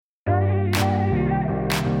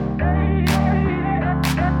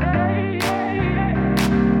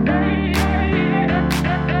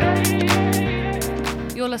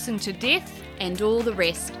listening to Death and all the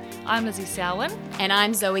rest. I'm Lizzie Selwyn. And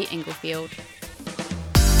I'm Zoe Inglefield.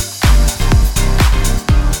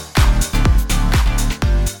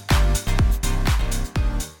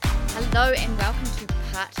 Hello and welcome to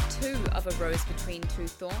part 2 of A Rose Between Two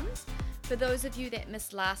Thorns. For those of you that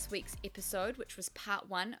missed last week's episode, which was part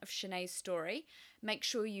 1 of Shanae's story, make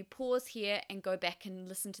sure you pause here and go back and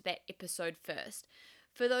listen to that episode first.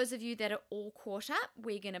 For those of you that are all caught up,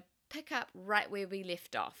 we're going to pick up right where we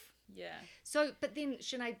left off. Yeah. So, but then,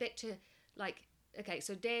 Shanae, back to, like, okay,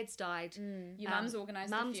 so Dad's died. Your mum's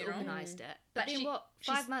organised the funeral. Mum's organised it. But But then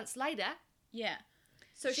she- 5 months later, Yeah.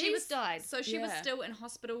 So She's died. So she was Yeah. still in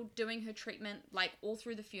hospital doing her treatment, like all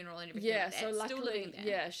through the funeral and everything Yeah, like that. so still luckily, living there.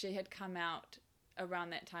 yeah, she had come out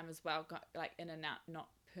around that time as well, got like in and out, not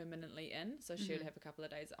permanently in. So she would have a couple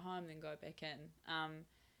of days at home, then go back in. And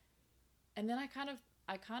then I kind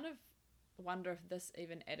of wonder if this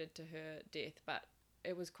even added to her death, but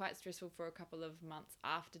it was quite stressful for a couple of months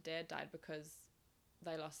after Dad died because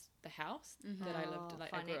they lost the house that I lived,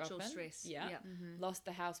 like I grew up financial in. stress. Yeah. Yeah. Lost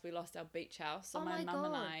the house, we lost our beach house. So Oh my my mum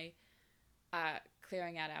and God. I are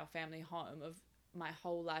clearing out our family home of my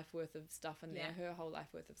whole life worth of stuff in there, her whole life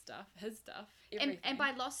worth of stuff, his stuff, everything. And by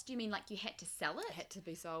lost, do you mean like you had to sell it? had to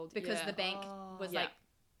be sold Because yeah. the bank was Yeah. like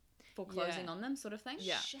foreclosing Yeah. on them, sort of thing?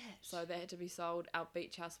 Yeah. Shit. So they had to be sold. Our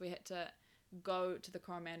beach house, we had to go to the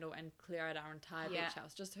Coromandel and clear out our entire Yeah. beach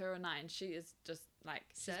house, just her and I, and she is just like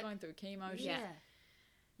she's Sick. going through chemo. She's- Yeah.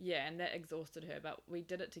 yeah, and that exhausted her, but we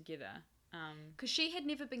did it together. Because she had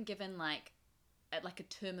never been given like a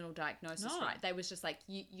terminal diagnosis, No. right? They was just like,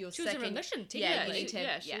 you're She was sick. in and- remission, Yeah, you technically. need to.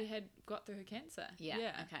 yeah, Yeah. she had got through her cancer.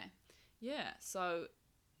 Yeah. Okay. Yeah, so,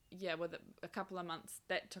 yeah, with a couple of months,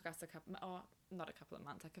 that took us not a couple of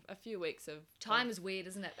months, like a few weeks of... Time is weird,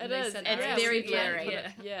 isn't it? It in these is. scenarios? It's very Yeah,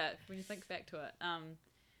 blurry. Yeah. when you think back to it.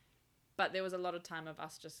 But there was a lot of time of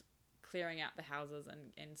us just clearing out the houses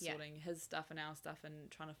and Yeah. sorting his stuff and our stuff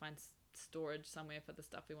and trying to find storage somewhere for the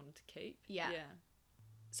stuff we wanted to keep. Yeah.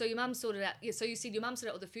 So your mum sorted out, so you said your mum sorted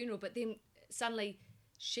out all the funeral, but then suddenly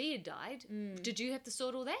she had died. Did you have to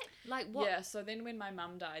sort all that? Like, what? Yeah, so then when my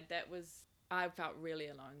mum died, I felt really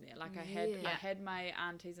alone there. Like I Yeah. had my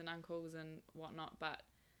aunties and uncles and whatnot, but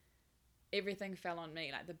everything fell on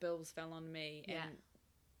me. Like the bills fell on me, Yeah. and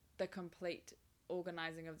the complete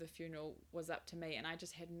organising of the funeral was up to me, and I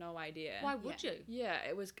just had no idea. Why would you? Yeah,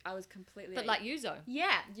 I was completely. But like you, Zoe.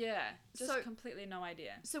 Yeah. Yeah, just So- completely no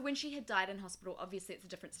idea. So when she had died in hospital, obviously it's a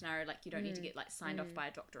different scenario. Like you don't need to get like signed off by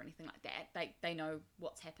a doctor or anything like that. They know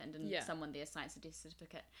what's happened and Yeah. someone there signs a death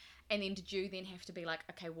certificate. And then did you then have to be like,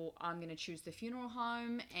 okay, well I'm going to choose the funeral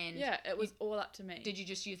home? And Yeah, it was all up to me. did you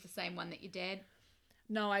just use the same one that your dad?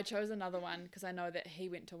 No, I chose another one because I know that he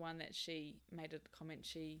went to one that she made a comment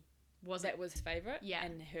that was favourite, Yeah.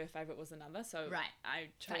 and her favourite was another. So Right. I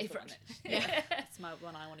chose the one Favourite. that yeah, that's my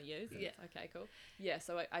one I want to use. Yeah. Okay, cool. Yeah,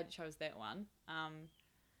 so I chose that one,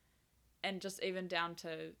 and just even down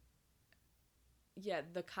to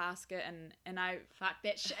the casket and I Fuck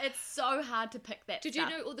that shit. It's so hard to pick that Did stuff.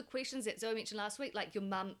 you know all the questions that Zoe mentioned last week? Like your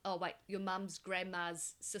mum's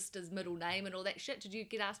grandma's sister's middle name and all that shit? Did you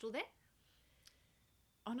get asked all that?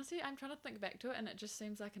 honestly I'm trying to think back to it and it just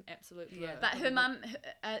seems like an absolute blur. Yeah. But her mum,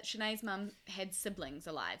 Shanae's mum, had siblings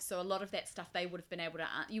alive, so a lot of that stuff they would have been able to.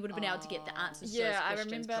 You would have been able to get the answers. to those yeah, I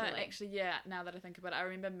questions remember probably. actually. Now that I think about it, I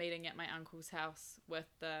remember meeting at my uncle's house with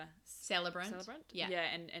the Celebrant. Yeah.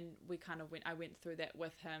 and we kind of I went through that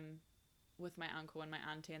with him, with my uncle and my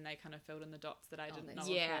auntie, and they kind of filled in the dots that I didn't know that's-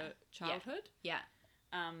 of Yeah. her childhood. Yeah.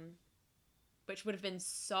 Um, Which would have been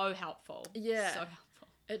so helpful. Yeah. So helpful.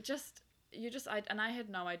 it just I had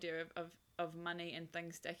no idea of money and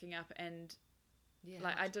things stacking up, and Yeah.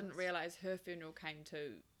 like I didn't realize her funeral came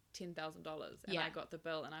to $10,000, and Yeah. I got the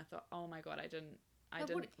bill, and I thought, oh my god, I didn't But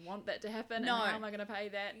didn't want that to happen. No. And how am I going to pay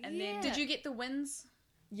that? And then Yeah. Did you get the wins?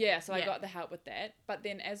 yeah, so I Yeah. got the help with that. But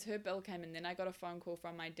then as her bill came in, then I got a phone call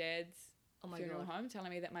from my dad's Oh my funeral God. home telling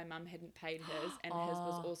me that my mum hadn't paid his, and his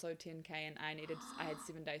was Oh. also $10K, and I had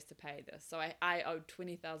 7 days to pay this. So I owed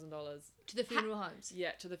 $20,000 To the funeral homes.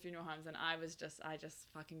 yeah, to the funeral homes, and I just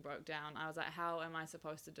fucking broke down. I was like, how am I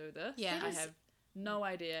supposed to do this? Yeah. I That is- have no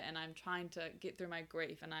idea, and I'm trying to get through my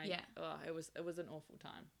grief, and Yeah. it was an awful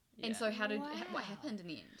time. And Yeah. so what Wow. happened in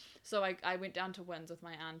the end? So I went down to Winds with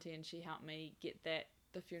my auntie, and she helped me get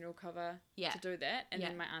the funeral cover Yeah. to do that, and Yeah.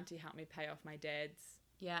 then my auntie helped me pay off my dad's,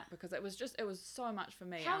 Yeah. because it was so much for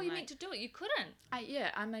me. How are I'm you like, meant to do it? You couldn't.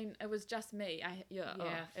 I mean, it was just me.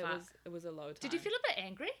 fuck. It was a low time. Did you feel a bit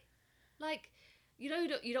angry? Like, you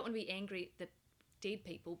don't want to be angry at the dead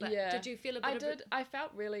people, but Yeah. did you feel a bit I of did. I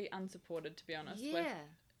felt really unsupported, to be honest. Yeah.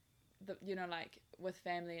 With like with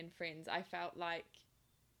family and friends, I felt like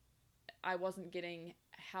I wasn't getting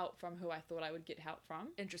help from who I thought I would get help from.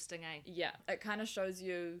 Interesting, eh? Yeah, it kind of shows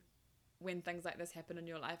you when things like this happen in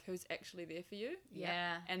your life, who's actually there for you.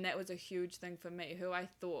 Yeah. And that was a huge thing for me. Who I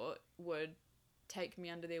thought would take me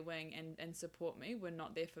under their wing and support me were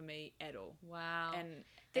not there for me at all. Wow. And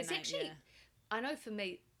That's I- actually, yeah. I know for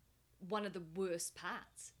me, one of the worst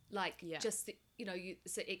parts. Like, Yeah. just,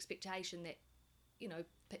 it's the expectation that,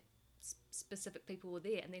 specific people were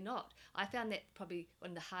there and they're not. I found that probably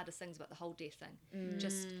one of the hardest things about the whole death thing.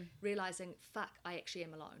 Just realising, fuck, I actually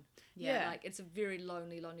am alone. Yeah. Like, it's a very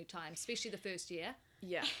lonely time, especially the first year.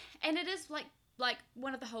 Yeah. And it is like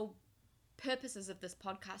one of the whole purposes of this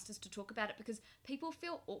podcast is to talk about it because people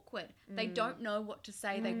feel awkward. They don't know what to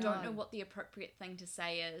say. They don't know what the appropriate thing to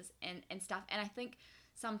say is and stuff. And I think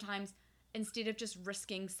sometimes instead of just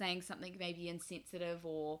risking saying something maybe insensitive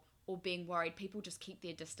or being worried, people just keep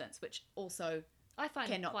their distance, which also I find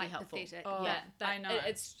cannot it quite be helpful. pathetic. Oh, but I know.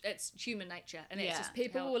 It's human nature, and it's Yeah. just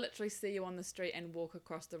People how- will literally see you on the street and walk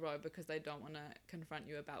across the road because they don't want to confront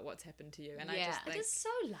you about what's happened to you. And I Yeah. just It think, is so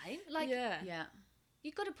lame. Like, yeah.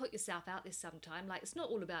 you got to put yourself out there sometime. Like, it's not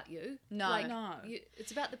all about you. No. Like, No.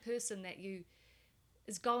 it's about the person that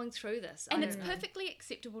is going through this. And I it's don't know. perfectly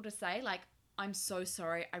acceptable to say, like, I'm so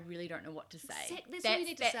sorry, I really don't know what to say. That's all you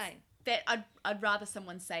need to say. That I'd rather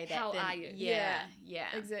someone say that How than, are you? Yeah.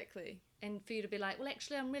 Exactly. And for you to be like, well,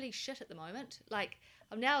 actually, I'm really shit at the moment. Like,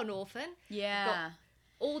 I'm now an orphan, Yeah.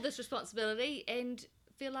 all this responsibility, and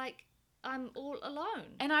feel like I'm all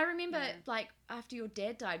alone. And I remember, like, after your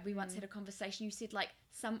dad died, we once had a conversation. You said, like,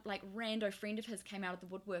 some, like, rando friend of his came out of the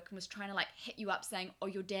woodwork and was trying to, like, hit you up saying, oh,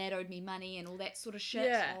 your dad owed me money and all that sort of shit.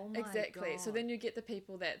 Yeah, Oh my exactly. So God. then you get the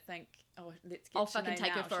people that think, oh, let's get I'll fucking Shanae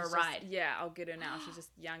take her now. for a She's ride. Yeah, I'll get her now. She's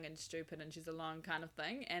just young and stupid and she's alone kind of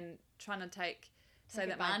thing. And trying to say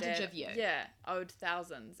that my advantage dad, of you. Yeah, owed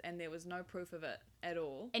thousands and there was no proof of it at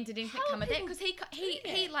all. And did anything How come are of that? people Because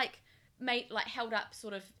he like, held up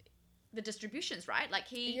sort of the distributions, right? Like,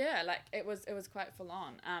 he... Yeah, like it was quite full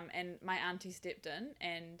on. And my auntie stepped in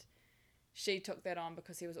and she took that on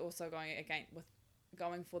because he was also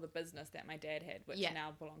going for the business that my dad had, which Yeah.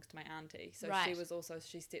 now belongs to my auntie. So Right.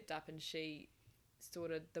 she stepped up and she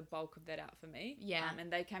sorted the bulk of that out for me. Yeah.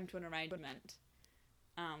 And they came to an arrangement,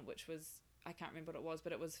 which was, I can't remember what it was,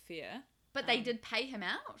 but it was fair. But they did pay him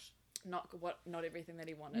out? Not everything that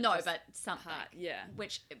he wanted. No, just but something. part, yeah.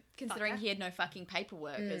 Which, considering Fucker. he had no fucking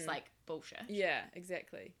paperwork, is, like, bullshit. Yeah,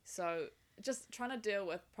 exactly. So just trying to deal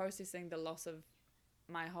with processing the loss of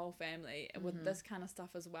my whole family with this kind of stuff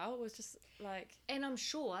as well was just like... And I'm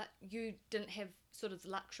sure you didn't have sort of the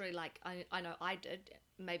luxury, like I know I did,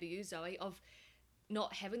 maybe you, Zoe, of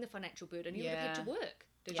not having the financial burden. You would have had to work,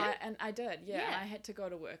 did you? I did, yeah. Yeah. And I had to go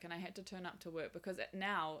to work and I had to turn up to work because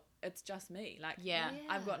now it's just me. Like, Yeah.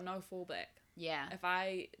 I've got no fallback. Yeah. If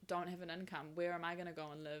I don't have an income, where am I going to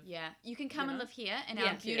go and live? Yeah. You can come and know? live here in Yeah.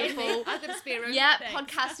 our beautiful... I've got a spare room. Yeah,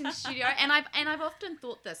 Thanks. podcasting studio. And I've often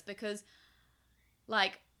thought this because,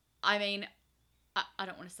 like, I mean, I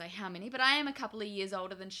don't want to say how many, but I am a couple of years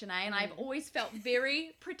older than Shanae, and I've always felt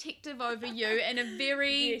very protective over you in a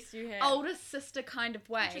very Yes, you have. older sister kind of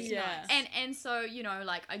way. Which is Yeah. nice. And so, you know,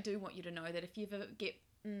 like, I do want you to know that if you ever get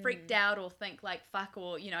freaked out or think like fuck,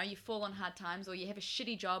 or, you know, you fall on hard times, or you have a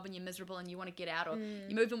shitty job and you're miserable and you want to get out, or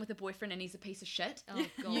you move in with a boyfriend and he's a piece of shit, Oh,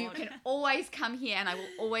 God. you can always come here and I will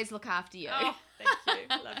always look after you. Oh, thank you.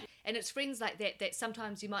 Love you. And it's friends like that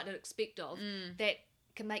sometimes you might not expect of that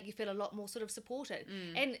can make you feel a lot more sort of supported.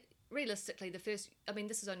 And realistically, this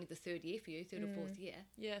is only the third year for you, third or fourth year,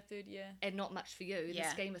 Yeah, third year. and not much for you in the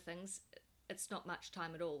Yeah. scheme of things. It's not much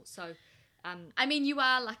time at all. So, I mean, you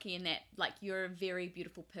are lucky in that, like, you're a very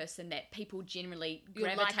beautiful person that people generally You're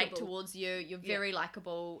gravitate likeable. towards you. You're very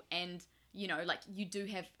likable, and, you know, like, you do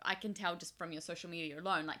have, I can tell just from your social media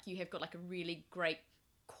alone, like, you have got, like, a really great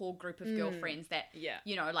core group of girlfriends that, Yeah.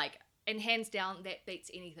 you know, like, and hands down, that beats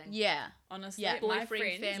anything. yeah. Honestly, Yeah. my Boyfriend,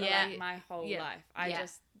 friends family. are Yeah. like my whole Yeah.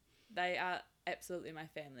 life. They are absolutely my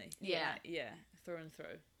family. Yeah. Yeah, through and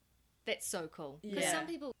through. That's so cool. Because Yeah. some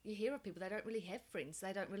people, you hear of people, they don't really have friends.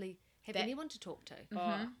 They don't really have That- anyone to talk to.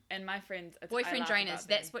 Oh, and my friends, I Boyfriend laugh drainers, about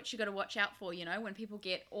that's them. what you got to watch out for, you know, when people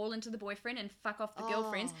get all into the boyfriend and fuck off the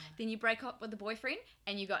girlfriends, then you break up with the boyfriend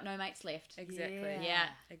and you got no mates left. Exactly. Yeah. Yeah,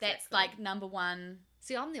 that's Exactly. like number one.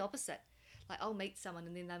 See, I'm the opposite. Like, I'll meet someone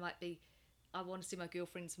and then they might be, I want to see my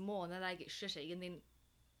girlfriends more, and then they get shitty, and then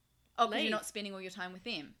Oh, because Leave. you're not spending all your time with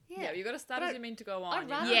them. Yeah, you got to start But as I- you mean to go I'd on.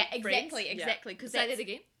 rather- Yeah, friends. exactly, Yeah. exactly. Because say that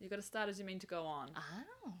again. You got to start as you mean to go on.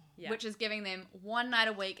 Oh. Yeah. Which is giving them one night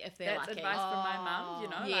a week if they're That's lucky. advice from my mum, you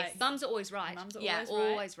know. Yes. Like, Mums are always right. mums are Yeah. always right.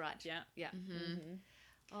 Always right. Yeah. Yeah.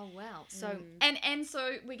 Oh wow. So And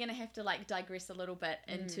so we're going to have to like digress a little bit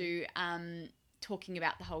into talking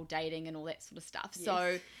about the whole dating and all that sort of stuff. Yes.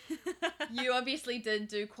 So you obviously did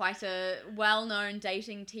do quite a well-known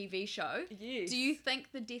dating TV show. Yes. Do you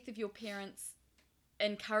think the death of your parents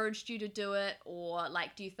encouraged you to do it, or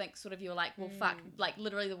like do you think sort of you're like, well fuck, like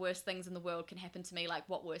literally the worst things in the world can happen to me, like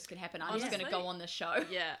what worse could happen? I'm just going to go on this show.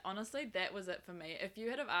 Yeah, honestly, that was it for me. If you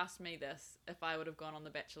had have asked me this, if I would have gone on The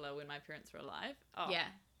Bachelor when my parents were alive, Yeah.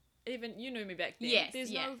 even you knew me back then. Yes, There's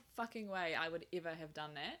yeah. no fucking way I would ever have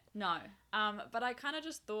done that. No. But I kind of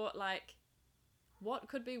just thought, like, what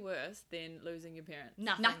could be worse than losing your parents?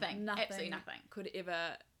 Nothing. Absolutely nothing. Could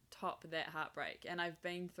ever top that heartbreak. And I've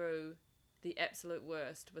been through the absolute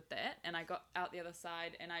worst with that. And I got out the other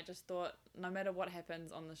side, and I just thought, no matter what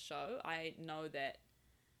happens on the show, I know that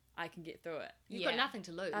I can get through it. you've got nothing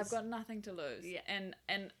to lose. I've got nothing to lose. Yeah. And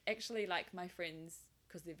actually, like, my friends,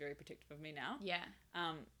 because they're very protective of me now, Yeah.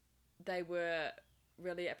 they were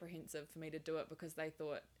really apprehensive for me to do it because they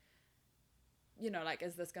thought, you know, like,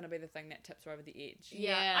 is this going to be the thing that tips her over the edge?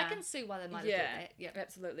 Yeah. I can see why they might have done that. Yeah.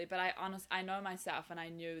 Absolutely. But I know myself, and I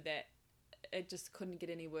knew that it just couldn't get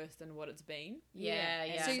any worse than what it's been. Yeah.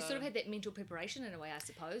 And So you sort of had that mental preparation in a way, I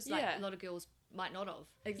suppose. Like Yeah. a lot of girls might not have.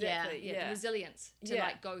 Exactly. Yeah. Yeah. The resilience to Yeah.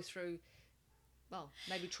 like go through, well,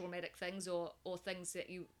 maybe traumatic things or things that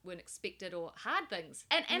you weren't expected or hard things.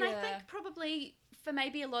 And I Yeah. think probably for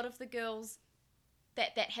maybe a lot of the girls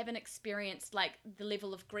that haven't experienced like the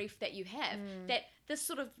level of grief that you have, that this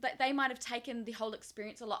sort of that they might have taken the whole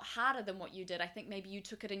experience a lot harder than what you did. I think maybe you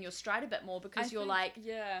took it in your stride a bit more because you're like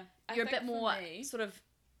you're a bit more sort of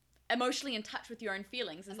emotionally in touch with your own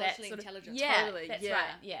feelings. Is Emotionally that sort intelligent. Of, yeah, Totally, that's yeah.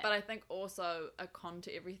 right. Yeah, But I think also a con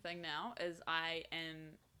to everything now is I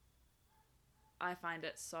find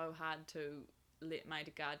it so hard to let my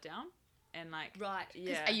guard down, and like Right.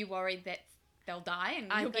 yeah. are you worried that they'll die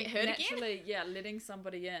and I you'll get think hurt again? naturally, yeah, letting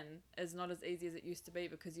somebody in is not as easy as it used to be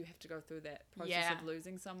because you have to go through that process Yeah. of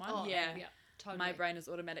losing someone. Oh, yeah. yeah. Totally. My brain is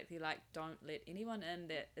automatically like, don't let anyone in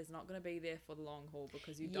that is not going to be there for the long haul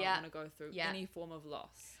because you don't Yeah. want to go through Yeah. any form of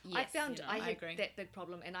loss. I Yes, found you know, I I had agree. that big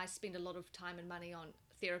problem, and I spend a lot of time and money on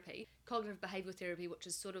therapy, cognitive behavioural therapy, which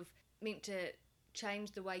is sort of meant to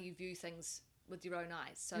change the way you view things with your own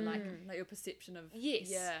eyes. So like, Like your perception of yes,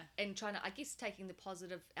 yeah, and trying to, I guess, taking the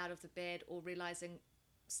positive out of the bad, or realizing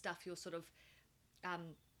stuff you're sort of,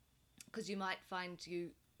 because you might find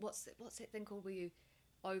what's that thing called where you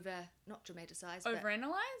not dramatize, but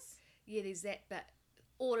Overanalyze? yeah, there's that, but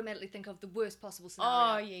automatically think of the worst possible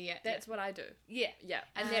Oh scenario. yeah. that's what I do. Yeah. Yeah,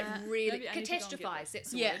 And that really maybe I need to go and get catastrophize.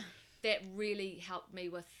 That's the Yeah. word. That really helped me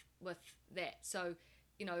with that. So,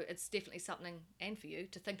 you know, it's definitely something, and for you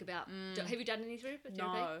to think about. Have you done any therapy?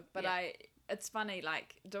 No, but Yeah. it's funny,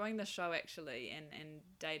 like doing the show actually and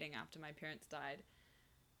dating after my parents died.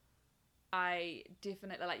 I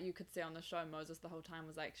definitely, like, you could see on the show, Moses the whole time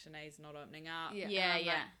was like, Shanae's not opening up. Yeah. And Yeah, I'm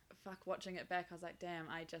yeah. like, fuck, watching it back, I was like, damn,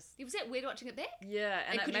 Was that weird watching it back? yeah,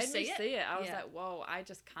 and it could you made me see it? see it. I was Yeah. like, whoa, I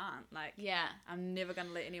just can't. Like, Yeah. I'm never going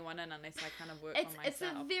to let anyone in unless I kind of work It's on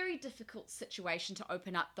myself. a very difficult situation to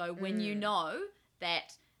open up though when you know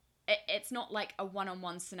that it's not like a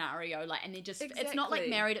one-on-one scenario, like, and they're just it's not like Exactly.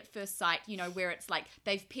 Married at First Sight, you know, where it's like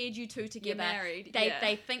they've paired you two together, married, they yeah.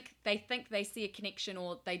 they think they see a connection,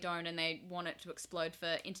 or they don't, and they want it to explode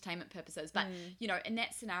for entertainment purposes. But you know, in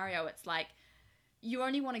that scenario, it's like you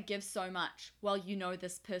only want to give so much while you know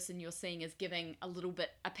this person you're seeing is giving a little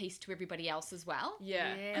bit a piece to everybody else as well. Yeah,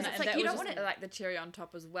 Yeah. and, It's and like that you was don't just, wanna- like the cherry on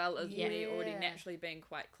top, as well as Yeah. me already Yeah. naturally being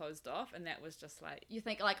quite closed off, and that was just like, You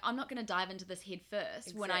think like, I'm not going to dive into this head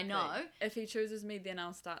first when I know. exactly. If he chooses me, then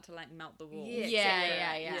I'll start to like melt the walls. Yeah,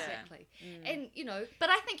 Yeah, exactly. yeah. Exactly. And, you know,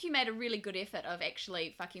 But I think you made a really good effort of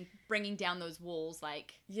actually fucking bringing down those walls,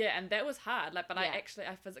 like, Yeah, and that was hard. Like, but Yeah.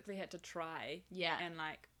 I physically had to try. Yeah. And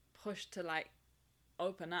like push to like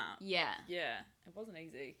open up. yeah. Yeah, it wasn't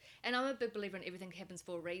easy. and I'm a big believer in everything happens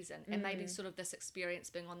for a reason. And Mm. maybe sort of this experience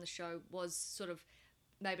being on the show was sort of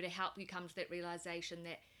maybe to help you come to that realization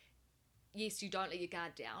that, yes, you don't let your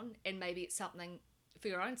guard down, and maybe it's something for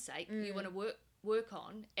your own sake you want to work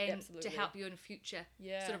on, and Absolutely. to help you in future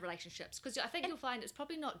Yeah. sort of relationships. Because I think you'll find it's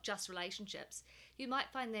probably not just relationships. You might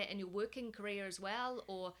find that in your working career as well,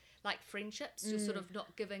 or like friendships, you're sort of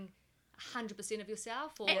not giving 100% of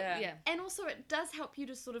yourself, or Yeah. And also it does help you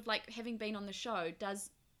to sort of like, having been on the show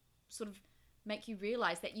does sort of make you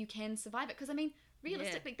realize that you can survive it. Because I mean,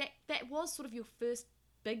 realistically, that was sort of your first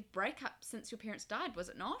big breakup since your parents died, was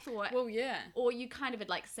it not? Well, yeah. Or you kind of had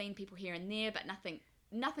like seen people here and there, but nothing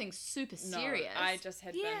super serious. No, I just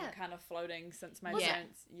had Yeah. been kind of floating since my Was it?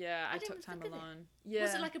 parents. Yeah, I didn't took time think of that. alone. Yeah.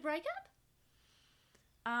 Was it like a breakup?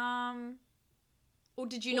 Or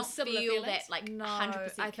did you Or not similar feel feelings? that like No,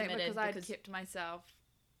 100% I think committed? because I'd kept myself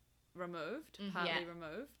removed, partly Yeah.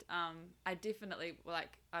 removed. I definitely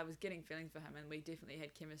like I was getting feelings for him, and we definitely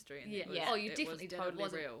had chemistry, and Yeah. it was, Yeah. Oh, you it definitely was did. It totally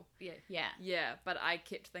wasn't- real. Yeah. yeah. Yeah, but I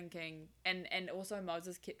kept thinking, and also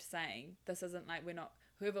Moses kept saying, this isn't like we're not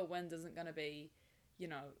whoever wins isn't gonna be, you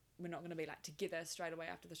know, we're not gonna be like together straight away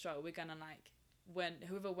after the show. We're gonna like win.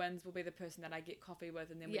 Whoever wins will be the person that I get coffee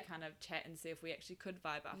with, and then Yeah. we kind of chat and see if we actually could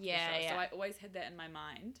vibe after Yeah, the show. yeah. So I always had that in my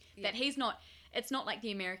mind. That he's not, it's not like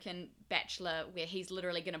the American Bachelor where he's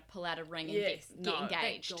literally going to pull out a ring and Yes, get no. Thank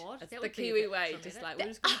engaged. God. It's That the would be a Kiwi bit way, traumatic. just like we're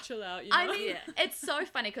just gonna chill out. You know? I mean, Yeah. it's so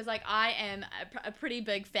funny because like I am a pretty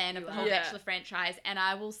big fan of the whole Yeah. Bachelor franchise, and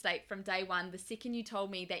I will state from day one, the second you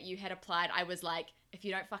told me that you had applied, I was like, if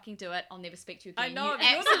you don't fucking do it, I'll never speak to you I again. know. You You're the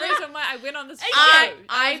absolutely- reason why I went on this show. I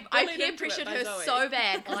was bullied peer into it pressured by her Zoe. so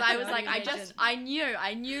bad because I was can like, only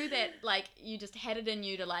I knew that like you just had it in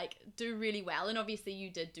you to like do really well, and obviously you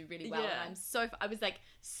did do really well. Yeah. And I was like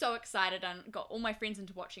so excited and got all my friends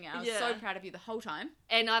into watching it. I was so Yeah. proud of you the whole time.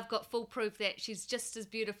 And I've got full proof that she's just as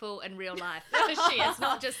beautiful in real life. She is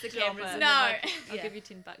not just the cameras. No. I'll Yeah. give you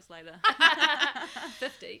 $10 later.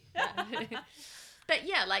 50. But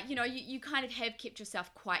yeah, like, you know, you kind of have kept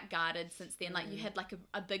yourself quite guarded since then. Like, you had like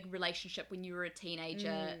a big relationship when you were a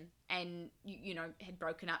teenager and, you know, had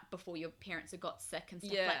broken up before your parents had got sick and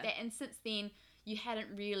stuff Yeah. like that. And since then, you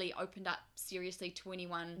hadn't really opened up seriously to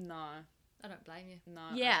anyone. No, I don't blame you. no.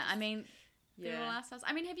 Yeah, I mean, the yeah. last house.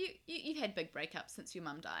 I mean, have you've had big breakups since your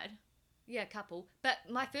mum died? Yeah, a couple. But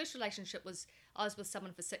my first relationship was, I was with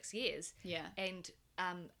someone for 6 years. Yeah. And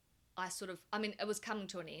I sort of, I mean, it was coming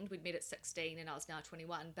to an end. We'd met at 16 and I was now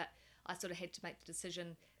 21. But I sort of had to make the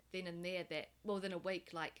decision then and there that, well, within a week,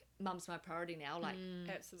 like, mum's my priority now. Like,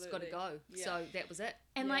 Absolutely. it's got to go. Yeah. So that was it.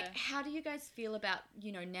 And Yeah. like, how do you guys feel about,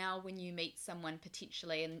 you know, now when you meet someone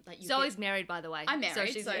potentially and like you Zoe's married, by the way. I'm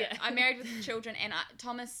married, she's, so yeah. I'm married with children, and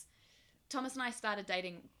Thomas and I started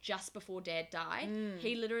dating just before Dad died.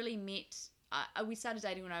 He literally met. We started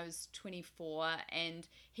dating when I was 24, and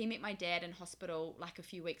he met my dad in hospital like a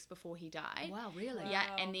few weeks before he died. Wow, really? Yeah,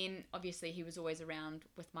 Wow. and then obviously he was always around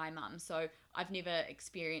with my mum, so I've never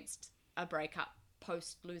experienced a breakup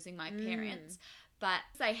post losing my parents. But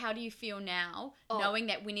say, how do you feel now, knowing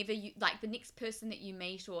that whenever you, like, the next person that you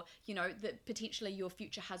meet, or, you know, that potentially your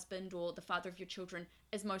future husband or the father of your children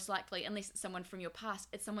is most likely, unless it's someone from your past,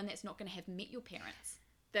 it's someone that's not going to have met your parents.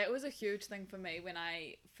 That was a huge thing for me when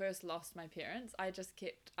I first lost my parents.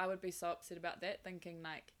 I would be so upset about that, thinking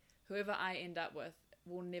like, whoever I end up with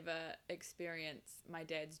will never experience my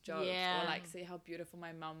dad's jokes Yeah. or like see how beautiful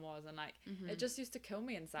my mum was, and like it just used to kill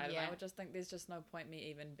me inside, and Yeah. I would just think there's just no point me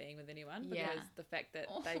even being with anyone because Yeah. the fact that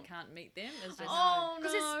they can't meet them is just Oh,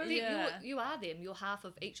 Because no. Yeah. you are them. You're half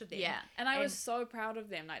of each of them. Yeah. And I was so proud of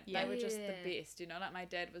them. Like, Yeah. they were just the Yeah. best, you know? Like, my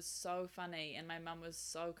dad was so funny and my mum was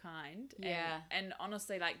so kind. Yeah. And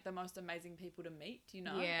honestly, like, the most amazing people to meet, you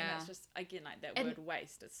know? Yeah. And it's just, again, like, that And- word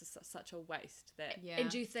waste. It's just such a waste that... Yeah. And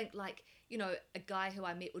do you think, like, you know, a guy who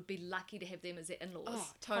I met would be lucky to have them as their in-laws?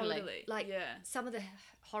 Oh, Totally. totally. Like, yeah. some of the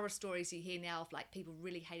horror stories you hear now of, like, people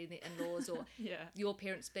really hating their in-laws or Yeah. your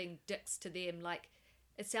parents being dicks to them, like,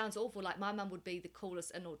 it sounds awful. Like, my mum would be the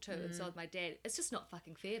coolest in-law too, and so would my dad. It's just not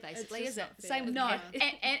fucking fair, basically, just is it? not fair. Same with No,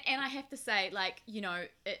 Kat. and I have to say, like, you know,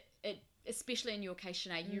 it especially in your case,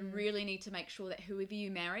 Sinead, you really need to make sure that whoever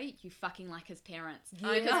you marry, you fucking like his parents.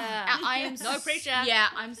 Yeah. Because I am No pressure. Yeah,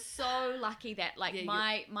 I'm so lucky that like Yeah,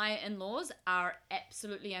 my in-laws are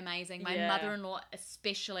absolutely amazing. My Yeah. mother-in-law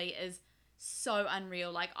especially is so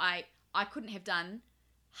unreal. Like I couldn't have done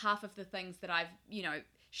half of the things that I've, you know,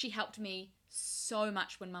 she helped me so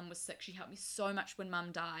much when mum was sick. She helped me so much when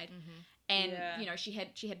mum died. And Yeah. you know, she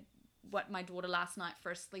had what my daughter last night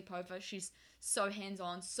for a sleepover. She's so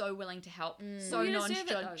hands-on, so willing to help, so You deserve it,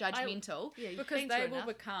 though. non-judgmental. Yeah, you've Because been they through will enough.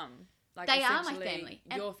 become, like, They are my essentially family.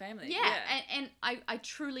 And- your family. Yeah, and I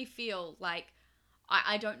truly feel like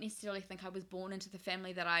I don't necessarily think I was born into the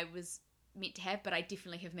family that I was meant to have, but I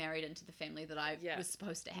definitely have married into the family that I Yeah. was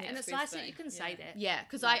supposed to have. And it's best nice that thing. you can say that. Yeah,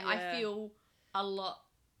 because Yeah. I feel a lot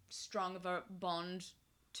strong of a bond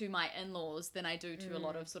to my in-laws than I do to a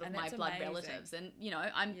lot of sort of And my that's blood amazing. relatives, and you know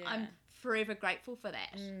I'm Yeah. forever grateful for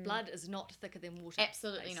that. Blood is not thicker than water.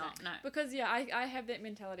 Absolutely they not. say. No. Because, yeah, I have that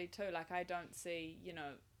mentality too. Like, I don't see, you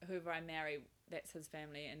know, whoever I marry, that's his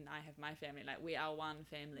family, and I have my family. Like, we are one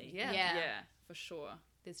family. Yeah. Yeah. Yeah, for sure.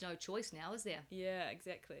 There's no choice now, is there? Yeah,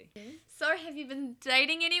 exactly. So have you been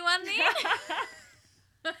dating anyone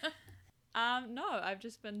then? No, I've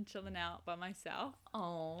just been chilling out by myself.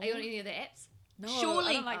 Oh. Are you on any of the apps? No,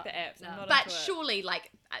 surely, I don't like the apps. no. I'm not but into it. surely,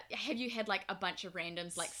 like, have you had like a bunch of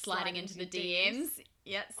randoms like sliding into the DMs?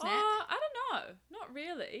 Yeah, snap. Oh, I don't know. Not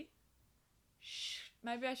really.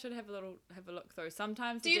 Maybe I should have a look through.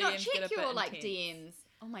 Sometimes Do the you DMs not get check a bit your like intense. DMs?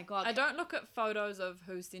 Oh my god. I don't look at photos of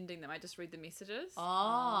who's sending them. I just read the messages.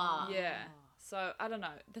 Oh. Yeah. So I don't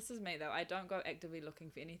know. This is me though. I don't go actively looking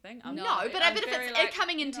for anything. No, but I bet if very, it's like,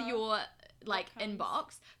 coming you into know, your like comes-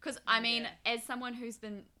 inbox, because I mean, Yeah. as someone who's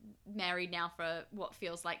been married now for what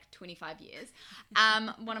feels like 25 years,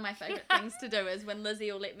 one of my favorite things to do is when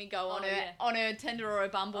Lizzie will let me go on Oh, her yeah. on her Tinder or a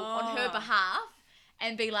Bumble on her Oh. behalf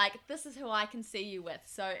and be like, this is who I can see you with.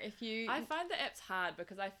 So if you, I find the apps hard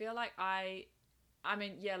because I feel like I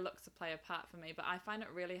mean, yeah, looks play a part for me, but I find it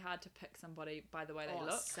really hard to pick somebody by the way they Oh,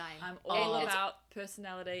 look. same. I'm Oh. all And it's- about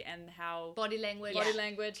personality and how Body language. body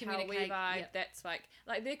language, how we Communicate, vibe. yeah. That's like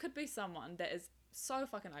there could be someone that is so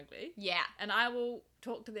fucking ugly, yeah, and I will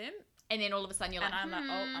talk to them, and then all of a sudden you're and like, I'm like,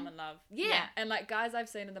 oh, I'm in love. Yeah. And like guys I've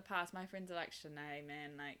seen in the past, my friends are like, Shanae,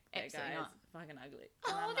 man, like that Absolutely guy not. is fucking ugly.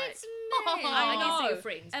 And Oh, I'm that's like, mean. oh, I guess know. they're your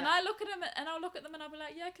friends. and but- I look at him and I'll look at them and I'll be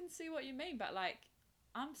like, yeah, I can see what you mean, but like,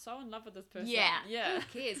 I'm so in love with this person. Yeah. Yeah.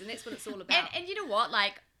 Who cares? And that's what it's all about. and you know what?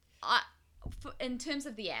 Like, in terms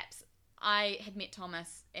of the apps, I had met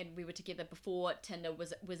Thomas and we were together before Tinder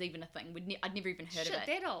was even a thing. I'd never even heard Shit, of it.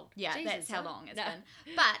 that old. Yeah, Jesus, that's how huh? long it's No.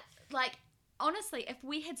 been. But like, honestly, if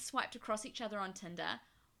we had swiped across each other on Tinder,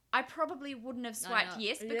 I probably wouldn't have swiped know.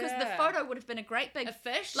 yes because the Yeah. photo would have been a great big A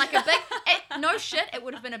fish? like a big no shit. It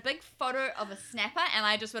would have been a big photo of a snapper, and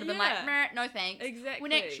I just would have been Yeah. like, "Meh, no thanks." Exactly.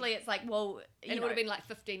 When actually, it's like, well, And it would have been like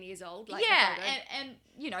 15 years old. Like yeah, the photo. and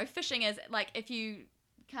you know, fishing is like if you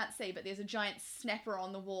can't see, but there's a giant snapper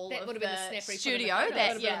on the wall That of would have the been the snapper he put in the studio. photo. That That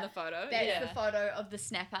would have yeah, been in the photo. that's yeah. the photo of the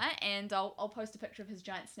snapper, and I'll post a picture of his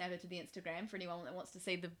giant snapper to the Instagram for anyone that wants to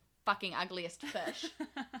see the fucking ugliest fish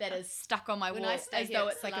that is stuck on my when wall I stay as here, though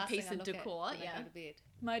it's the like a last thing piece I of look at decor. when I Yeah. go to bed.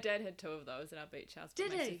 My dad had 2 of those in our beach house.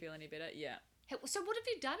 Did Makes he? you feel any better? Yeah. Hey, so what have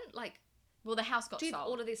you done? Like, Well, the house got do you have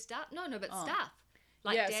sold. all of their stuff? No, but Oh. stuff.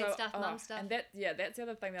 Like yeah, dad so, stuff, mum stuff. And that's the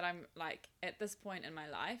other thing that I'm like at this point in my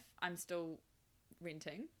life, I'm still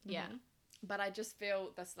renting. Yeah. Mhm. But I just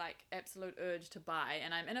feel this like absolute urge to buy,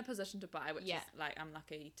 and I'm in a position to buy, which Yeah. is like I'm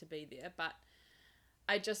lucky to be there. But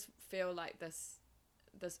I just feel like this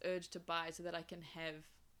urge to buy so that I can have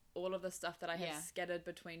all of the stuff that I have Yeah. scattered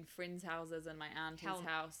between friends' houses and my auntie's How-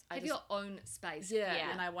 house. I Have just, your own space. yeah,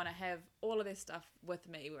 Yeah. and I want to have all of this stuff with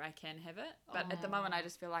me where I can have it. But at the moment, I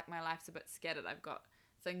just feel like my life's a bit scattered. I've got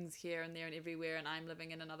things here and there and everywhere, and I'm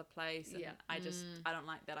living in another place. And Yeah. I don't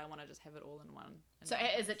like that. I want to just have it all in one. So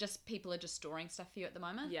is it just people are just storing stuff for you at the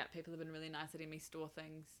moment? Yeah, people have been really nice letting me store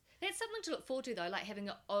things. That's something to look forward to, though, like having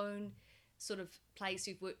your own sort of place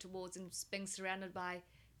you've worked towards and being surrounded by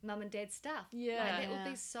mum and dad's stuff. Yeah. Like, that Yeah. would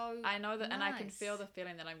be so I know that, and I can nice. feel the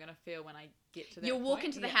feeling that I'm going to feel when I get to that You'll walk point.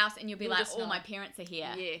 into the Yeah. house and you'll be You'll like, just "Oh, know. my parents are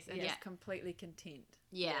here." Yes, and Yeah. just completely content.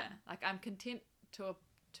 Yeah. Like I'm content to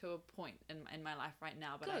a point in my life right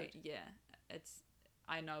now, but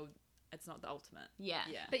I know it's not the ultimate. Yeah.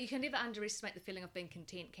 Yeah. But you can never underestimate the feeling of being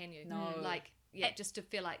content, can you? No. Like, yeah, just to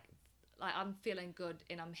feel like I'm feeling good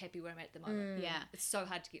and I'm happy where I'm at the moment. Yeah. It's so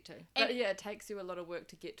hard to get to. But yeah, it takes you a lot of work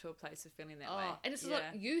to get to a place of feeling that way. And it's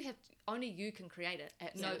yeah. like only you can create it.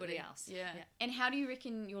 Absolutely. Nobody else. Yeah. And how do you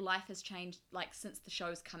reckon your life has changed, like, since the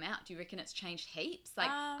show's come out? Do you reckon it's changed heaps? Like,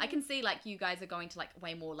 I can see, like, you guys are going to, like,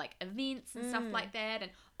 way more, like, events and stuff like that.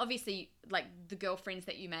 And obviously, like, the girlfriends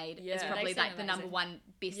that you made is Yeah. probably, They seem like, the number amazing. one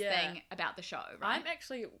best Yeah. thing about the show, right? I'm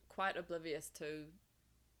actually quite oblivious to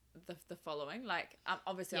the following. Like,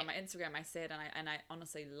 obviously on my Instagram, I said, and I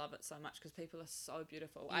honestly love it so much because people are so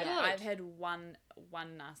beautiful. Yeah. I've had one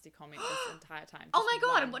nasty comment this entire time. Oh my just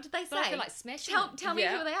God, one. and what did they say? But I feel like smashing tell them. tell me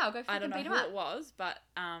Yeah. who they are. I'll go I fucking don't know beat who them up. it was, but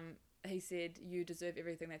he said, "You deserve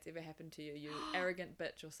everything that's ever happened to you, you arrogant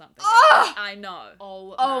bitch," or something. Oh! I know.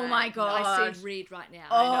 Oh my God. I said red right now.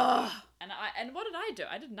 Oh. And what did I do?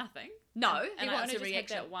 I did nothing. No. He And I wants only a just had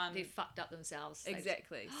reaction. that one. They fucked up themselves.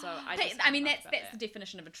 Exactly. So I. Hey, Just I mean, laughed that's about the that.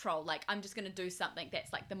 definition of a troll. Like, I'm just going to do something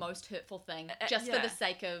that's, like, the most hurtful thing just for yeah. the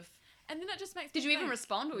sake of... And then it just makes. Did me you even think-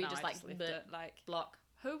 respond, or were you No, just I like, left "Bleh." it, like block?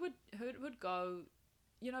 who would go?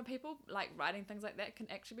 You know, people like writing things like that can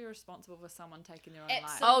actually be responsible for someone taking their own life.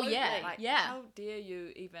 Oh, Absolutely. yeah. Like, yeah. How dare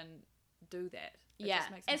you even do that? It Yeah,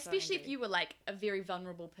 just makes me so especially if angry. you were like a very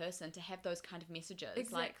vulnerable person to have those kind of messages.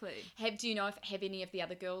 Exactly. Like, do you know if have any of the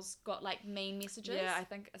other girls got like mean messages? Yeah, I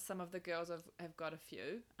think some of the girls have got a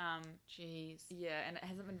few. Jeez. Yeah, and it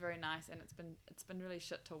hasn't been very nice, and it's been really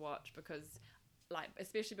shit to watch because, like,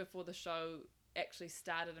 especially before the show actually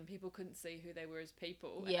started and people couldn't see who they were as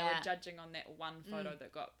people, and they Yeah. were judging on that one photo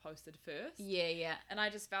that got posted first. Yeah. And I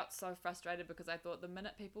just felt so frustrated because I thought the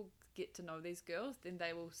minute people get to know these girls, then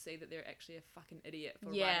they will see that they're actually a fucking idiot for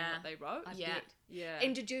writing what they wrote. I Yeah. bet. Yeah.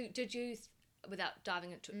 And did you, without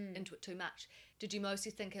diving into it too much, did you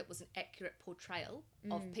mostly think it was an accurate portrayal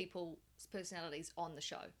of people's personalities on the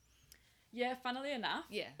show? Yeah, funnily enough.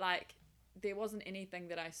 Yeah. Like, there wasn't anything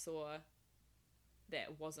that I saw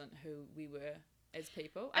that wasn't who we were as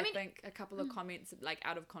people. I mean- think a couple of comments, like,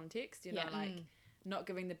 out of context, you know, Yeah. like, not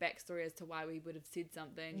giving the backstory as to why we would have said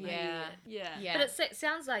something. Yeah. Yeah. Yeah. But it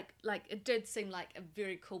sounds like it did seem like a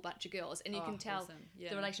very cool bunch of girls, and you Oh, can tell awesome.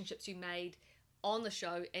 Yeah. the relationships you made on the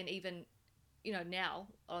show, and even now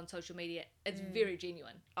on social media, it's very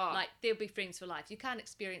genuine. Oh. Like, they'll be friends for life. You can't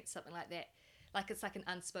experience something like that. Like, it's like an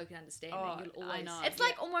unspoken understanding. Oh, You'll I always know. It's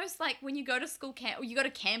like almost like when you go to school camp or you go to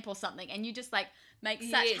camp or something and you just like make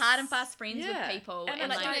such Yes. hard and fast friends Yeah. with people. And,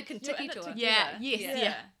 And, it's like, like, doing a Kentucky you're in it tour. together. Yeah, yes,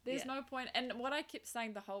 yeah. There's Yeah. no point. And what I kept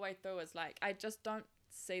saying the whole way through is like, I just don't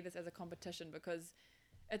see this as a competition because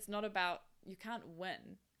it's not about, you can't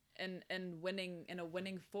win in winning in a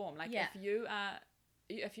winning form. Like Yeah.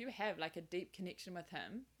 if you have like a deep connection with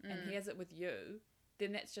him and he has it with you,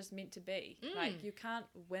 then that's just meant to be. Like, you can't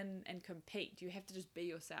win and compete. You have to just be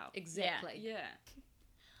yourself. Exactly. Yeah.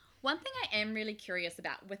 One thing I am really curious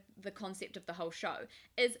about with the concept of the whole show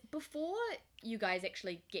is before you guys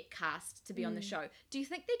actually get cast to be on the show, do you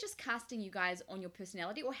think they're just casting you guys on your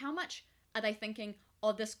personality, or how much are they thinking,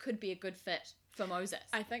 oh, this could be a good fit for Moses?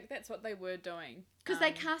 I think that's what they were doing. Because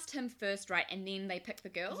they cast him first, right, and then they pick the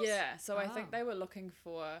girls? Yeah, so I Oh. think they were looking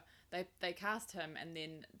for, they cast him and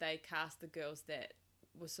then they cast the girls that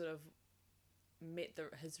were sort of met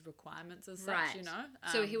his requirements as such, Right. you know?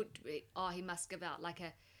 So he must give out like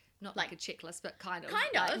a, not like a checklist, but kind of. Kind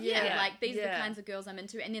of, like, yeah. Like, these are the yeah. kinds of girls I'm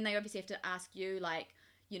into. And then they obviously have to ask you, like,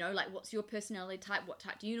 you know, like, what's your personality type? What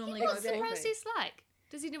type do you normally go What's the for? Exactly. process like?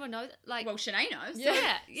 Does anyone know that? Like, Well, Shanae knows.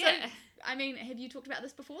 Yeah. yeah. I mean, have you talked about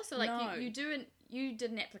this before? So, like, No. you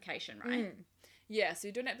did an application, right? Yeah, so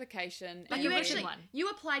you do an application. But and you a then- written actually, one. you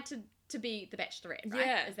applied to be the Bachelorette, right?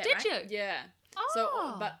 Yeah. Is that Did right? you? Yeah. Oh.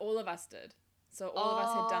 So, but all of us did. So all of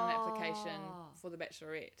us had done an application Oh. for the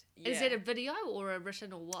Bachelorette. Is Yeah. it a video or a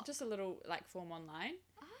written or what? Just a little, like, form online.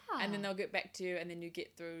 Ah. And then they'll get back to you, and then you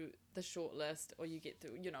get through the short list, or you get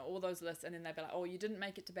through, you know, all those lists, and then they'll be like, oh, you didn't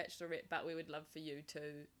make it to Bachelorette, but we would love for you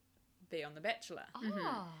to be on The Bachelor.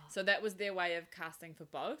 Oh. So that was their way of casting for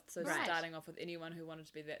both. So Right. starting off with anyone who wanted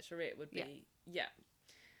to be the Bachelorette would be,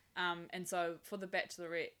 and so for the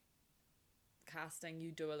Bachelorette casting,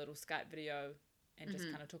 you do a little Skype video and just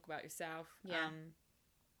kind of talk about yourself. Yeah.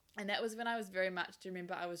 And that was when I was very much, do you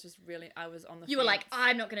remember, I was on the You were like, fence.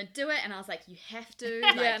 I'm not going to do it. And I was like, you have to. Yeah,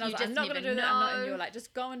 Like, and I you was like, just I'm not going to never do that. I'm not, and you know. were like,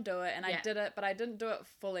 just go and do it. And Yeah. I did it, but I didn't do it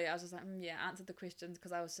fully. I was just like, answered the questions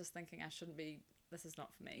because I was just thinking I shouldn't be, this is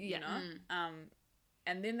not for me, Yeah. you know?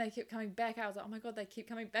 And then they kept coming back. I was like, oh my God, they keep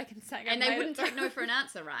coming back and saying, And I they made wouldn't it take no for an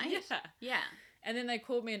answer, right? Yeah. Yeah. And then they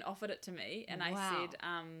called me and offered it to me. And Wow.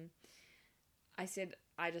 I said,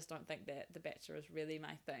 I just don't think that The Bachelor is really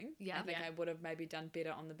my thing. Yeah. I think Yeah. I would have maybe done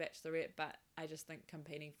better on The Bachelorette, but I just think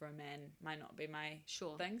competing for a man might not be my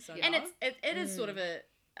Sure. thing. So And no. it is sort of a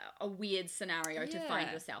weird scenario to find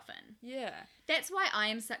Yeah. yourself in. Yeah. That's why I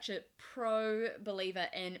am such a pro believer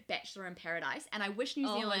in Bachelor in Paradise, and I wish New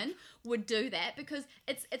Oh. Zealand would do that because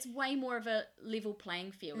it's way more of a level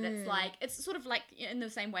playing field. It's like it's sort of like in the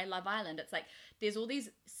same way Love Island. It's like there's all these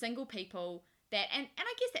single people that, and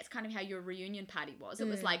I guess that's kind of how your reunion party was. It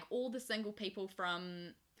was like all the single people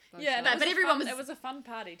from. Yeah, and But it was a everyone fun, was- it was a fun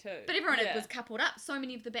party too. But everyone yeah. was coupled up. So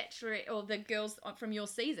many of the Bachelorette or the girls from your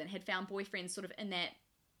season had found boyfriends sort of in that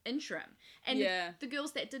interim. And Yeah. the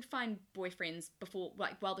girls that did find boyfriends before,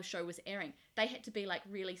 like while the show was airing, they had to be like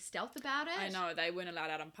really stealth about it. I know they weren't allowed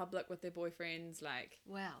out in public with their boyfriends. Like,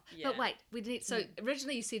 Wow. Yeah. But wait, we need. So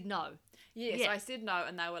originally you said no. yeah, Yeah. So I said no,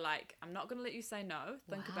 and they were like, "I'm not going to let you say no.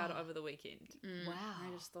 Think about it Wow. over the weekend." Wow.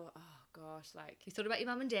 And I just thought, oh gosh, like You thought about your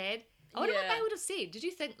mum and dad. I wonder what Yeah. they would have said. Did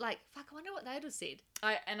you think like, fuck? I wonder what they would have said.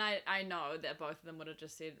 I know that both of them would have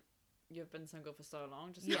just said, "You've been single for so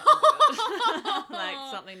long, just Yeah. fucking do it."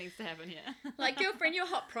 Like something needs to happen here. Like, girlfriend, you're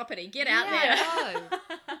hot property. Get out Yeah, there. I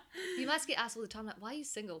know. You must get asked all the time, like, why are you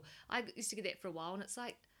single? I used to get that for a while, and it's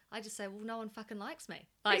like, I just say, well, no one fucking likes me.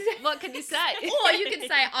 Like, what can you say? Or you can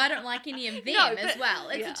say, I don't like any of them No, as but- well.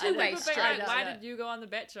 It's yeah, a two-way People be street. like, know, why I know. did you go on The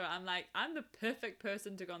Bachelor? I'm like, I'm the perfect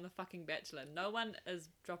person to go on the fucking Bachelor. No one is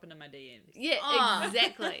dropping in my DMs. Yeah, Oh.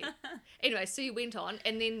 exactly. Anyway, so you went on,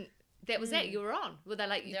 and then that was that. You were on. Were they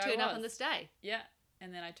like, you Yeah, I turn up was. on this day? Yeah.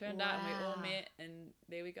 And then I turned up and we all met, and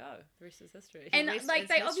there we go. The rest is history. And rest like is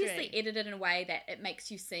they history. obviously edited in a way that it makes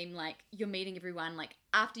you seem like you're meeting everyone. Like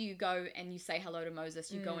after you go and you say hello to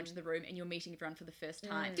Moses, you go into the room and you're meeting everyone for the first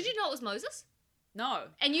time. Did you know it was Moses? No.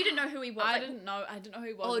 And you didn't know who he was. I like, didn't know who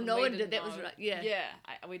he was. Oh, and no we one did. didn't That was know. right, yeah. Yeah,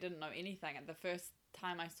 we didn't know anything. And the first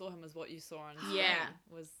time I saw him was what you saw on screen. Yeah.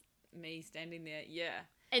 Was me standing there. Yeah.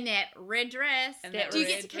 in that red dress. And that Do you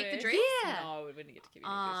red get to keep the dress. dress? Yeah. No, we wouldn't get to keep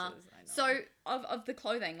any dresses. I know. So of the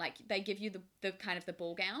clothing, like they give you the kind of the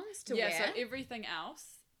ball gowns to yeah, wear. so everything else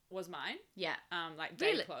was mine. Yeah. Like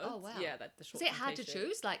day Really? clothes. Oh, wow. Yeah, like the Is shorts. that and hard to t-shirts.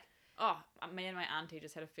 choose? Like, Oh, me and my auntie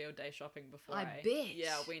just had a field day shopping before. I bet.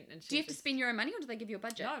 Yeah, I went and she Do you have to just- spend your own money, or do they give you a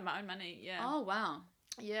budget? No, my own money. Yeah. Oh wow.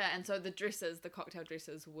 Yeah, and so the dresses, the cocktail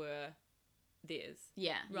dresses, were theirs.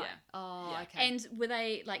 Yeah. Right. oh, Yeah. okay. And were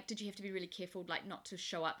they like? Did you have to be really careful, like not to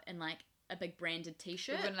show up in like a big branded We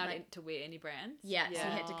T-shirt? weren't allowed Like, to wear any brands. yeah, so you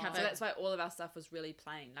had to Oh. cover. So that's why all of our stuff was really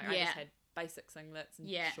plain. Like I Yeah. just had basic singlets and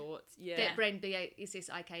Yeah. shorts. Yeah. that brand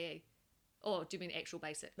BASSIKE. Or do you mean actual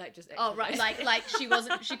basic? like just Oh, actual right. basic.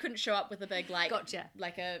 like she couldn't show up with a big like Gotcha.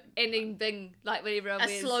 like a And then Bing, like when everyone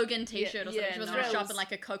wears... slogan T-shirt or something. yeah, She wasn't no. gonna show up in Frills.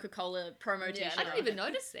 like a Coca-Cola promo Yeah, T-shirt. I or didn't even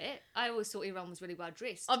anything. notice that. I always thought everyone was really well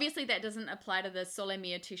dressed. Obviously, that doesn't apply to the Sole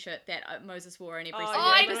Mio T-shirt that Moses wore in every Oh,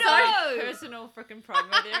 single yeah, I episode. know. Personal freaking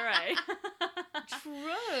promo there, eh?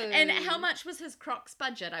 True. And how much was his Crocs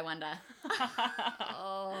budget? I wonder.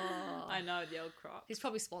 Oh. I know, the old Crocs. He's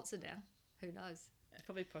probably sponsored now. Who knows? He's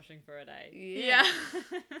probably pushing for it, eh? Yeah.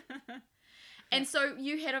 And so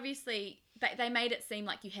you had obviously they made it seem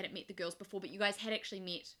like you hadn't met the girls before, but you guys had actually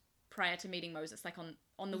met prior to meeting Moses, like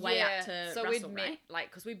on the way up to so Russell, we'd right? met, like,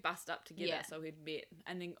 because we bussed up together, Yeah. so we'd met.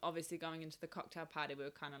 And then obviously going into the cocktail party, we were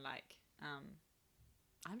kind of like,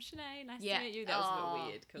 I'm Shanae, nice Yeah. to meet you. That was a Oh. bit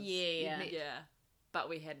weird. Cause Yeah. Yeah. But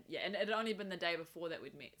we had, and it had only been the day before that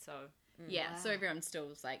we'd met, so. Yeah. So Wow. everyone still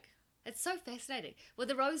was like, It's so fascinating. Well,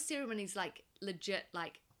 the rose ceremony's like legit,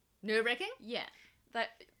 like nerve-wracking. yeah,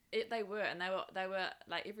 They were, and they were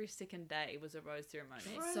like every second day was a rose ceremony.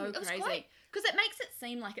 Right. so It was crazy quite- because it makes it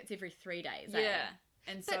seem like it's every 3 days. eh? Yeah.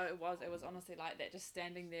 And so But- it was honestly like that, just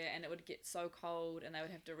standing there, and it would get so cold, and they would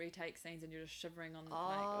have to retake scenes, and you're just shivering on,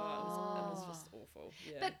 like, it was just awful.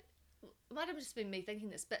 Yeah. But might have just been me thinking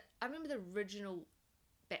this, but I remember the original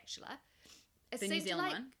Bachelor. It The New seemed to, Zealand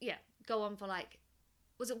like, one? yeah, go on for like,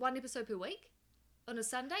 was it one episode per week on a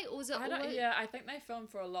Sunday, or was it? I don't, always- yeah, I think they filmed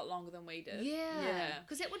for a lot longer than we did. Yeah. Yeah.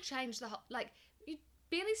 Because that would change the whole. Like, you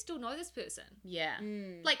barely still know this person. Yeah.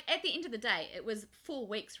 Mm. Like at the end of the day, it was 4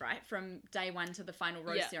 weeks, right, from day one to the final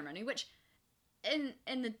rose Yeah. ceremony, which in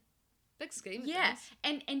the Big scheme. of yeah,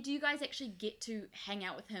 things. and do you guys actually get to hang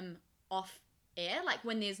out with him off air, like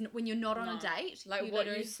when you're not on No. a date? Like what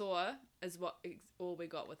literally- you saw is all we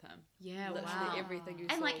got with him. Yeah, Literally wow. everything you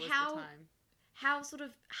And, saw like, was how- the time. How sort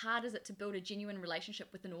of hard is it to build a genuine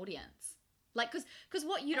relationship with an audience? Like, because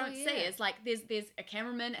what you Oh, don't see yeah. is like there's a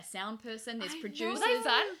cameraman, a sound person, there's I know. producers, Were they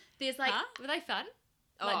fun? there's like Huh? Were they fun?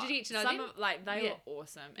 Like, did you get to know some them? Of, like they Yeah. were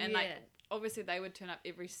awesome, and Yeah. like obviously they would turn up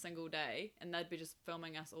every single day, and they'd be just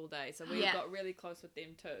filming us all day. So we Yeah. got really close with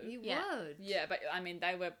them too. You Yeah. would. Yeah, but I mean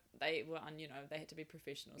they were on, they had to be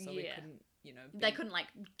professional, so we Yeah. couldn't, they be- couldn't like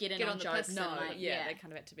get in Get on on the jokes piss. and No, like yeah, they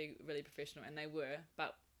kind of had to be really professional, and they were.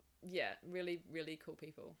 But yeah, really, really cool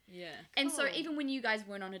people. Yeah. And so Cool. even when you guys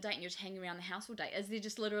weren't on a date and you're just hanging around the house all day, is there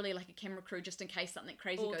just literally like a camera crew just in case something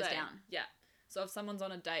crazy All goes day. down? Yeah. So if someone's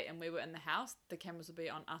on a date and we were in the house, the cameras would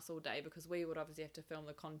be on us all day, because we would obviously have to film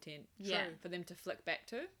the content Yeah. for them to flick back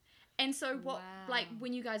to. And so what, like Wow.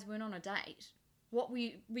 when you guys weren't on a date, what were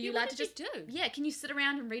you Yeah, allowed what to did just you do? Yeah, can you sit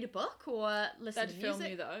around and read a book or listen They'd to film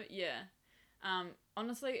music? you though, yeah.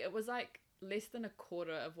 Honestly, it was like less than a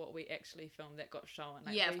quarter of what we actually filmed that got shown.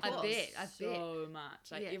 Like, Yeah, we of course. filmed I bet. so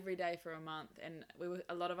much, like Yeah. every day for a month, and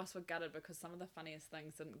a lot of us were gutted because some of the funniest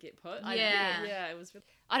things didn't get put. Yeah. Yeah, it was really.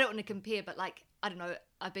 I don't want to compare, but like, I don't know.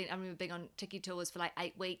 I remember being on Tiki tours for like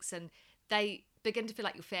 8 weeks, and they begin to feel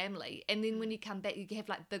like your family. And then when you come back, you have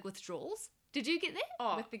like big withdrawals. Did you get that?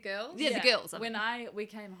 Oh, With the girls? Yeah, the girls, I When mean. we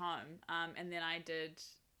came home, and then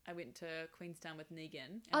I went to Queenstown with Negan.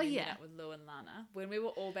 And Oh, then yeah. met up with Lou and Lana. When we were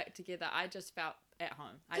all back together, I just felt at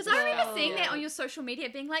home. Because just I remember felt- seeing yeah. that on your social media,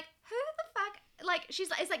 being like, "Who the fuck?" Like she's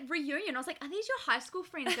like, it's like reunion. I was like, "Are these your high school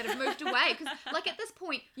friends that have moved away?" Because like at this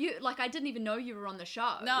point, I didn't even know you were on the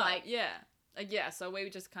show. No, like yeah. So we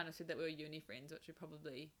just kind of said that we were uni friends, which we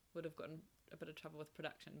probably would have gotten a bit of trouble with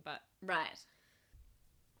production, but right.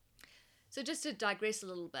 So just to digress a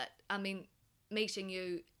little bit, I mean, meeting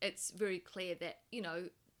you, it's very clear that,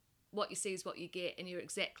 what you see is what you get, and you're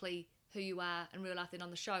exactly who you are in real life and on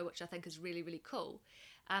the show, which I think is really, really cool.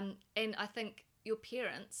 And I think your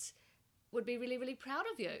parents would be really, really proud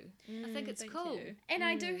of you. I think it's thank cool. you. And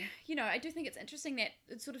I do think it's interesting that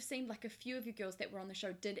it sort of seemed like a few of you girls that were on the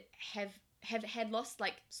show did had lost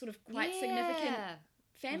like sort of quite significant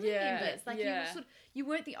family Yeah, members. Like yeah. you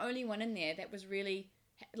weren't the only one in there that was really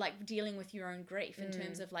like dealing with your own grief in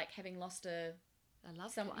terms of like having lost I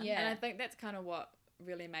love some- one. yeah. And I think that's kind of what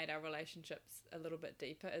really made our relationships a little bit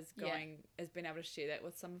deeper is being able to share that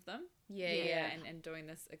with some of them. And doing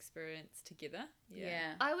this experience together.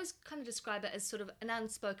 Yeah. I always kind of describe it as sort of an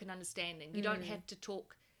unspoken understanding. You don't have to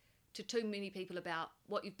talk to too many people about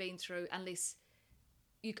what you've been through unless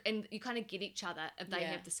you kind of get each other if they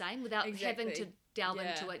Yeah. have the same without having to Exactly. delve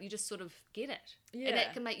Yeah. into it. You just sort of get it. Yeah. And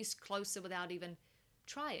that can make you closer without even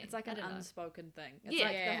trying. It's like I an don't know. unspoken thing. It's Yeah.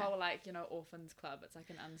 like Yeah. the whole like, orphans club. It's like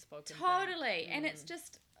an unspoken Totally. thing. And it's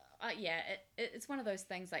just it's one of those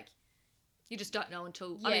things like You just don't know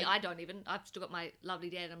until, Yeah. I mean, I don't even, I've still got my lovely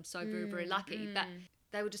dad, I'm so very, very lucky, but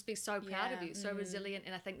they would just be so proud of Yeah. you, so resilient,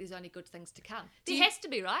 and I think there's only good things to come. Do There you- has to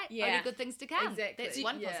be, right? Yeah. Only good things to come. Exactly. That's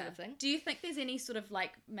one Yeah. positive thing. do you think there's any sort of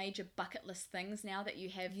like major bucket list things now that you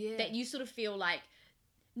have Yeah. that you sort of feel like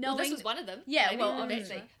Well, knowing this was one of them. Yeah, maybe. well, That's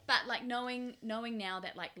obviously, right. but like knowing now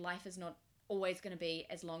that like life is not always going to be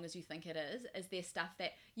as long as you think it is there stuff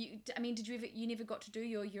that did you never got to do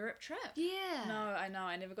your Europe trip? Yeah. No, I know.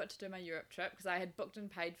 I never got to do my Europe trip because I had booked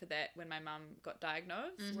and paid for that when my mum got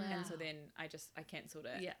diagnosed, and so Wow. then I cancelled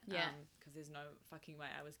it. Yeah. Yeah. Because there's no fucking way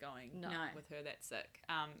I was going No. with her that sick.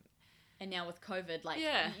 And now with COVID, like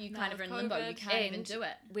Yeah, you now kind of are with in limbo. You COVID. can't even And do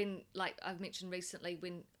it. When, like I've mentioned recently,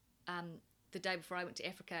 when the day before I went to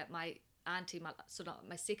Africa, my auntie,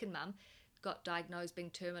 my second mum, got diagnosed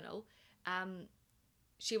being terminal.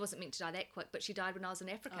 She wasn't meant to die that quick, but she died when I was in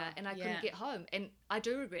Africa, and I yeah. couldn't get home, and I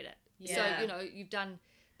do regret it. Yeah. So you've done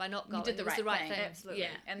by not going. did the it was right thing. Absolutely. Yeah.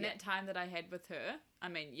 And Yeah. that time that I had with her, I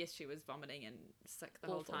mean, yes, she was vomiting and sick the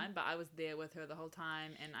whole Awful. time, but I was there with her the whole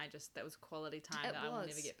time, and that was quality time It that I will was.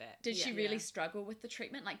 never get back. Did she Yeah. really Yeah. struggle with the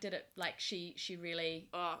treatment? Like, did it like she really?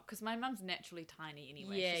 Oh, because my mum's naturally tiny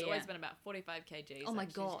anyway. Yeah, She's always yeah. been about 45 kgs. Oh my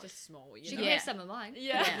like, God. She's just small. She You can know? have some of mine.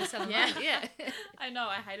 Yeah. Have some of Yeah. mine. Yeah. I know.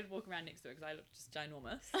 I hated walking around next to her because I looked just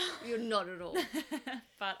ginormous. You're not at all.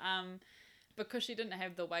 But because she didn't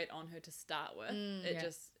have the weight on her to start with,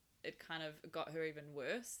 it kind of got her even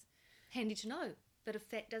worse. Handy to know. Bit of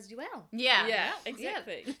fat does you well. Yeah. Yeah,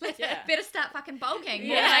 exactly. Yeah. Better start fucking bulking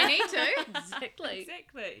Yeah. more than I need to. Exactly.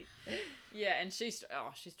 Exactly. Yeah, and she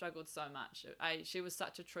struggled so much. She was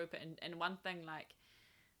such a trooper, and one thing, like,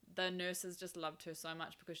 the nurses just loved her so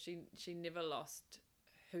much because she never lost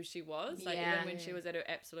who she was. Like, Yeah. even when she was at her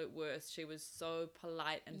absolute worst, she was so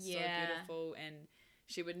polite and so Yeah. beautiful, and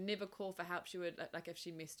she would never call for help. She would, like if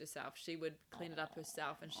she messed herself, she would clean it up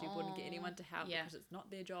herself, and she wouldn't get anyone to help Yeah. because it's not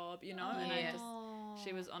their job, And I Yeah. just,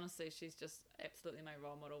 she was honestly, she's just absolutely my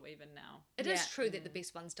role model even now. It is Yeah. true that the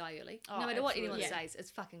best ones die early. Oh, no matter what anyone absolutely. says,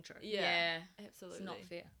 it's fucking true. Yeah, It's absolutely. not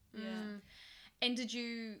fair. Yeah. And did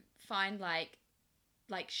you find like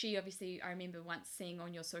she obviously, I remember once seeing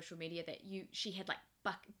on your social media that she had like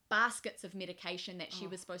baskets of medication that she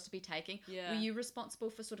was supposed to be taking. Yeah. Were you responsible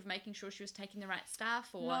for sort of making sure she was taking the right stuff,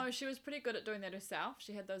 or? No, she was pretty good at doing that herself.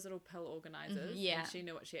 She had those little pill organizers. Yeah. And she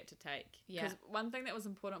knew what she had to take. Yeah. Because one thing that was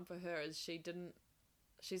important for her is she's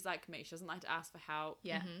like me. She doesn't like to ask for help.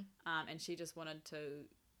 Yeah. And she just wanted to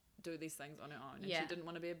do these things on her own. And Yeah. she didn't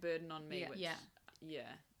want to be a burden on me. Yeah. Which, Yeah.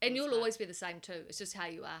 Yeah. And was you'll hard. always be the same too. It's just how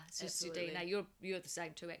you are. It's just Absolutely. your DNA. You're the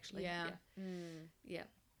same too, actually. Yeah. Yeah.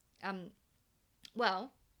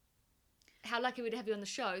 Well, how lucky we'd have you on the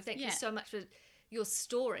show. Thank Yeah. you so much for your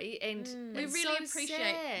story, and We it's really so appreciate.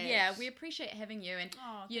 sad Yeah, we appreciate having you, and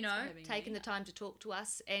Oh, you thanks for know, having taking me. the time to talk to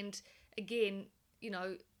us. And again,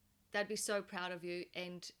 they'd be so proud of you,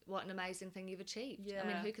 and what an amazing thing you've achieved. I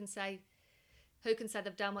mean, Yeah. who can say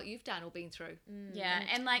they've done what you've done or been through? yeah,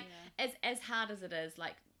 and like as hard as it is,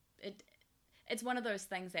 like it's one of those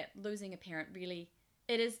things that losing a parent really,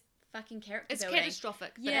 it is fucking character It's building.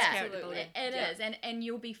 catastrophic, but Yeah, it's character absolutely. building. It Yeah. is, and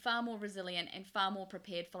you'll be far more resilient and far more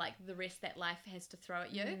prepared for like the rest that life has to throw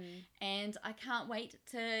at you. And I can't wait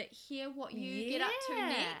to hear what you get up to Yeah.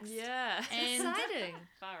 next. Yeah. It's exciting.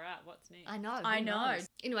 Far out. What's next? I know. I who know. knows?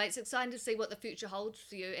 Anyway, it's exciting to see what the future holds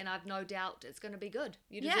for you, and I've no doubt it's going to be good.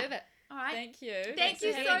 You Yeah. deserve it. All right. Thank you. Thank Thanks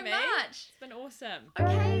you for so having me. much. It's been awesome.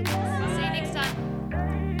 Okay. See you next time.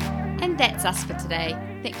 And that's us for today.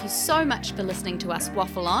 Thank you so much for listening to us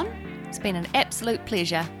waffle on. It's been an absolute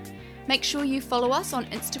pleasure. Make sure you follow us on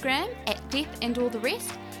Instagram at Death and All the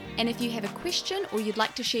Rest. And if you have a question or you'd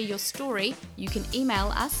like to share your story, you can email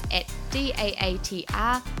us at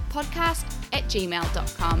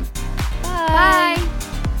daatrpodcast@gmail.com. Bye.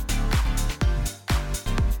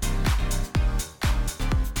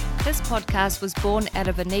 This podcast was born out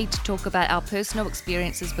of a need to talk about our personal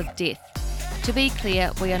experiences with death. To be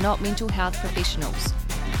clear, we are not mental health professionals.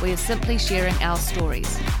 We are simply sharing our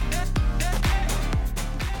stories.